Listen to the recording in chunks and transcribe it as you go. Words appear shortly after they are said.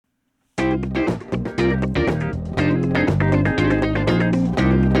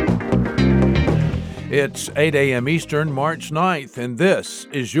It's 8 a.m. Eastern, March 9th, and this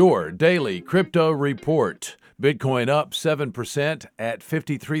is your Daily Crypto Report. Bitcoin up 7% at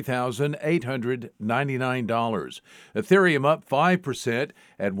 $53,899. Ethereum up 5%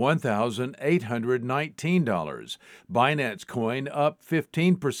 at $1,819. Binance Coin up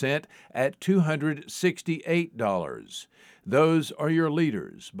 15% at $268. Those are your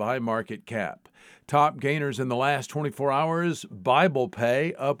leaders by market cap. Top gainers in the last 24 hours, Bible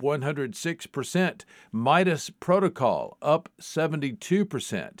Pay up 106%, Midas Protocol up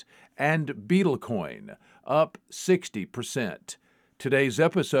 72%, and Beetlecoin up 60%. Today's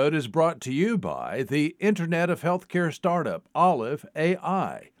episode is brought to you by the Internet of Healthcare startup, Olive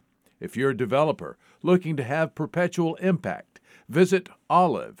AI. If you're a developer looking to have perpetual impact, visit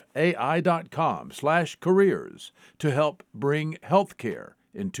oliveai.com/careers to help bring healthcare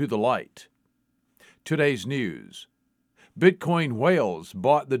into the light. Today's news. Bitcoin whales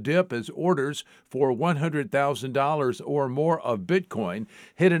bought the dip as orders for $100,000 or more of Bitcoin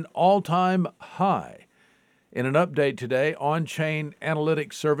hit an all-time high. In an update today, on-chain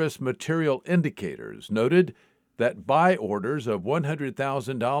analytics service Material Indicators noted that buy orders of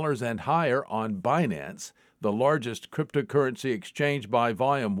 $100,000 and higher on Binance, the largest cryptocurrency exchange by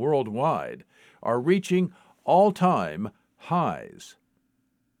volume worldwide, are reaching all-time highs.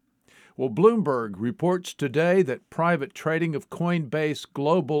 Well, Bloomberg reports today that private trading of Coinbase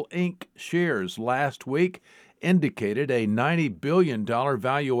Global Inc. shares last week indicated a $90 billion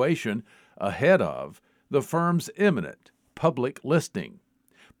valuation ahead of the firm's imminent public listing.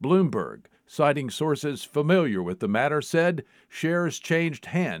 Bloomberg, citing sources familiar with the matter, said shares changed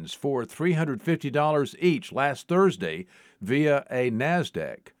hands for $350 each last Thursday via a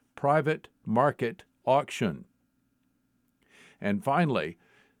NASDAQ private market auction. And finally,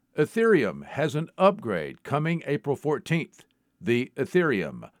 Ethereum has an upgrade coming April 14th. The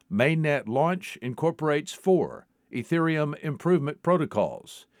Ethereum mainnet launch incorporates 4 Ethereum improvement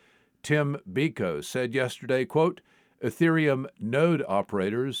protocols. Tim Biko said yesterday, quote, Ethereum node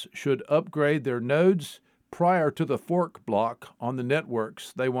operators should upgrade their nodes prior to the fork block on the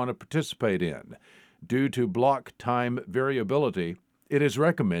networks they want to participate in. Due to block time variability, it is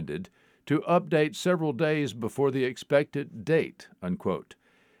recommended to update several days before the expected date, unquote.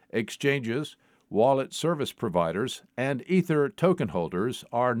 Exchanges, wallet service providers, and Ether token holders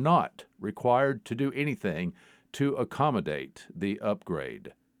are not required to do anything to accommodate the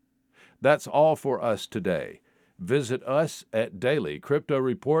upgrade. That's all for us today. Visit us at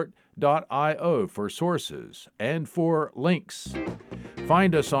dailycryptoreport.io for sources and for links.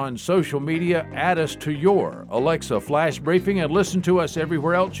 Find us on social media, add us to your Alexa Flash Briefing, and listen to us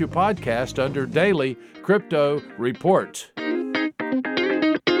everywhere else you podcast under Daily Crypto Report.